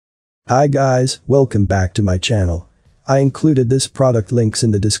Hi guys, welcome back to my channel. I included this product links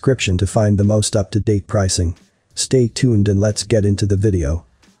in the description to find the most up-to-date pricing. Stay tuned and let's get into the video.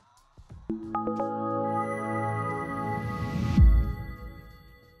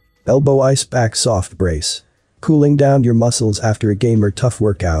 Elbow Ice Pack Soft Brace. Cooling down your muscles after a game or tough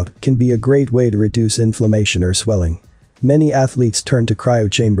workout can be a great way to reduce inflammation or swelling. Many athletes turn to cryo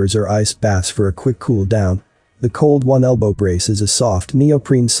chambers or ice baths for a quick cool down. The Cold One Elbow Brace is a soft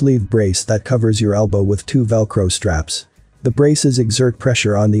neoprene sleeve brace that covers your elbow with two Velcro straps. The braces exert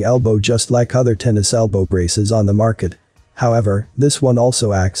pressure on the elbow just like other tennis elbow braces on the market. However, this one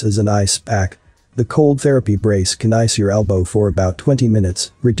also acts as an ice pack. The cold therapy brace can ice your elbow for about 20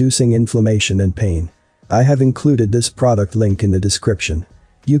 minutes, reducing inflammation and pain. I have included this product link in the description.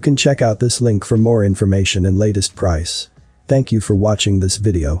 You can check out this link for more information and latest price. Thank you for watching this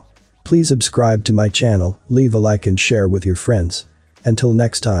video. Please subscribe to my channel, leave a like and share with your friends. Until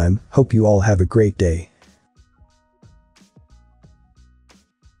next time, hope you all have a great day.